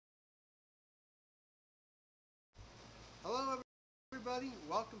everybody,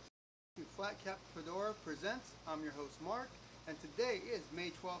 welcome to Flat Cap Fedora Presents. I'm your host Mark, and today is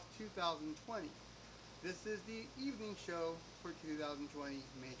May 12th, 2020. This is the evening show for 2020,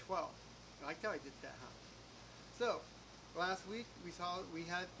 May 12th. I like how I did that, huh? So, last week we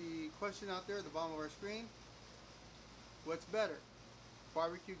had the question out there at the bottom of our screen. What's better?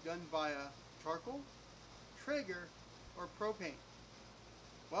 Barbecue done via charcoal, Traeger, or propane?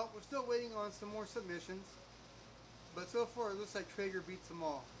 Well, we're still waiting on some more submissions. But so far, it looks like Traeger beats them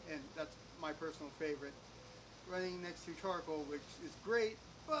all, and that's my personal favorite. Running next to charcoal, which is great,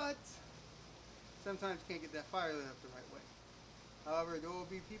 but sometimes can't get that fire lit up the right way. However, there will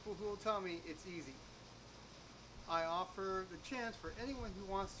be people who will tell me it's easy. I offer the chance for anyone who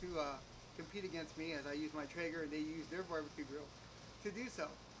wants to compete against me, as I use my Traeger and they use their barbecue grill, to do so.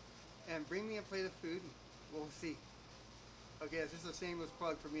 And bring me a plate of food, and we'll see. Okay, it's just a shameless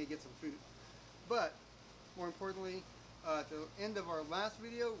plug for me to get some food. But more importantly, at the end of our last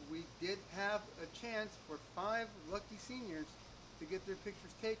video, we did have a chance for 5 lucky seniors to get their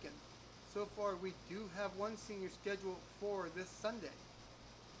pictures taken. So far, we do have one senior scheduled for this Sunday.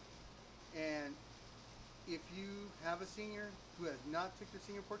 And if you have a senior who has not took their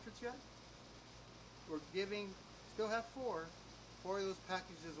senior portraits yet, we're still have four of those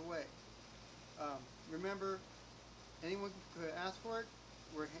packages away. Remember, anyone could ask for it.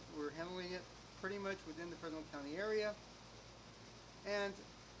 We're handling it pretty much within the Fresno County area. And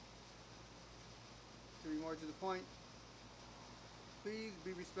to be more to the point, please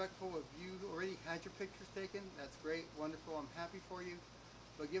be respectful. If you already had your pictures taken, that's great, wonderful, I'm happy for you.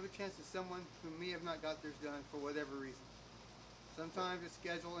 But give a chance to someone who may have not got theirs done for whatever reason. Sometimes it's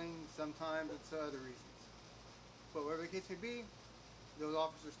scheduling, sometimes it's other reasons. But whatever the case may be, those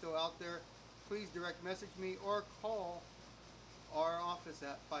offers are still out there. Please direct message me or call our office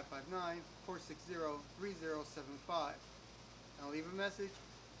at 559-460-3075. I'll leave a message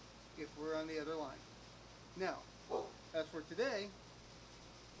if we're on the other line. Now, as for today,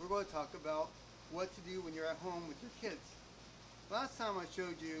 we're going to talk about what to do when you're at home with your kids. Last time I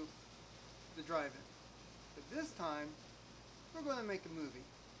showed you the drive-in, but this time we're going to make a movie,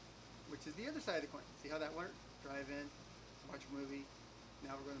 which is the other side of the coin. See how that worked? Drive-in, watch a movie,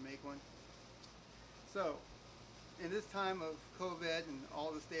 now we're going to make one. So, in this time of COVID and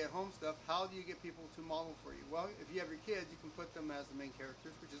all the stay-at-home stuff, how do you get people to model for you? Well, if you have your kids, you can put them as the main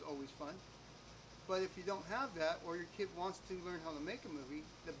characters, which is always fun. But if you don't have that, or your kid wants to learn how to make a movie,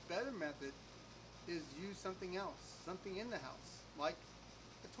 the better method is use something else, something in the house, like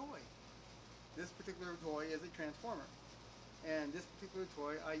a toy. This particular toy is a transformer. And this particular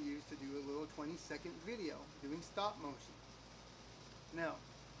toy I use to do a little 20-second video doing stop motion. Now,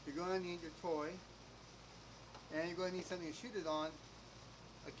 you're going to need your toy, and you're going to need something to shoot it on,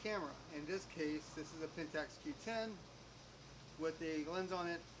 a camera. In this case, this is a Pentax Q10 with a lens on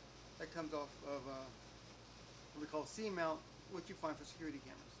it that comes off of what we call C-mount, which you find for security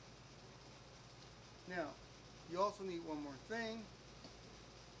cameras. Now, you also need one more thing,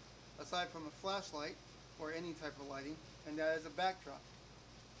 aside from a flashlight or any type of lighting, and that is a backdrop.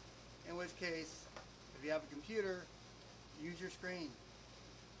 In which case, if you have a computer, use your screen.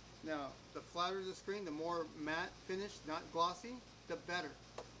 Now, the flatter the screen, the more matte finish, not glossy, the better.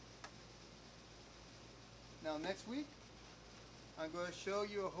 Now, next week, I'm going to show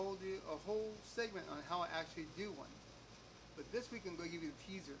you a whole segment on how I actually do one. But this week, I'm going to give you the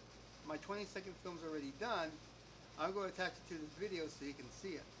teaser. My 20-second film's already done. I'm going to attach it to this video so you can see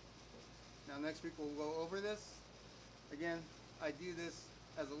it. Now, next week, we'll go over this. Again, I do this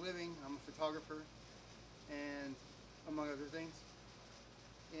as a living. I'm a photographer, and among other things.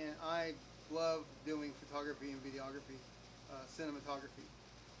 And I love doing photography and videography, cinematography.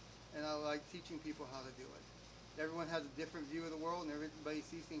 And I like teaching people how to do it. Everyone has a different view of the world and everybody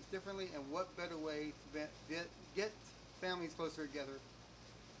sees things differently, and what better way to get families closer together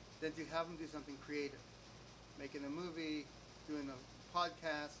than to have them do something creative. Making a movie, doing a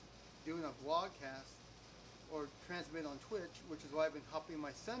podcast, doing a vlogcast, or transmit on Twitch, which is what I've been helping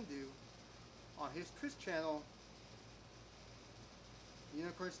my son do on his Twitch channel,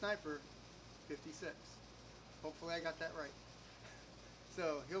 Unicorn Sniper 56. Hopefully I got that right.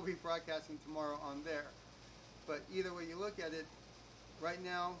 So he'll be broadcasting tomorrow on there. But either way you look at it, right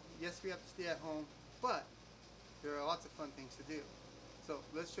now, yes, we have to stay at home, but there are lots of fun things to do. So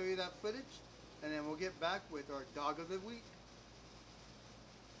let's show you that footage, and then we'll get back with our dog of the week.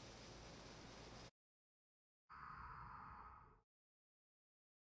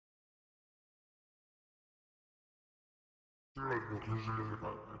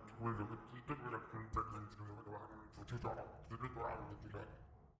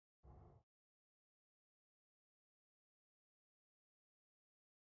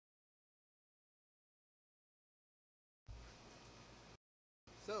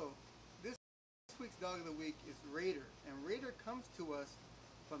 dog of the week is Raider, and Raider comes to us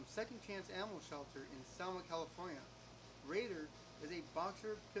from Second Chance Animal Shelter in Selma, California. Raider is a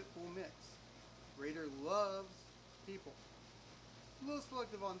boxer pit bull mix. Raider loves people. A little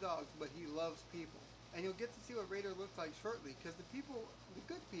selective on dogs, but he loves people. And you'll get to see what Raider looks like shortly, because the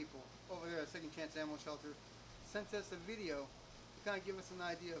good people over there at Second Chance Animal Shelter sent us a video to kind of give us an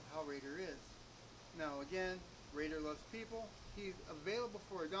idea of how Raider is. Now again, Raider loves people. He's available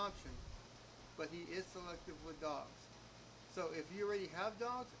for adoption, but he is selective with dogs. So if you already have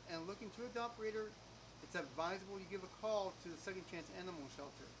dogs and looking to adopt Raider, it's advisable you give a call to the Second Chance Animal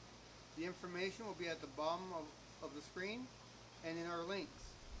Shelter. The information will be at the bottom of the screen and in our links.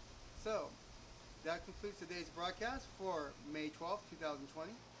 So that concludes today's broadcast for May 12th, 2020.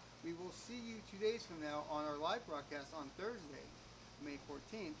 We will see you 2 days from now on our live broadcast on Thursday, May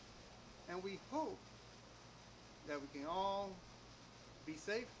 14th. And we hope that we can all be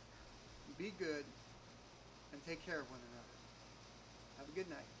safe, be good, and take care of one another. Have a good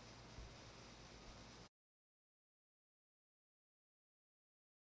night.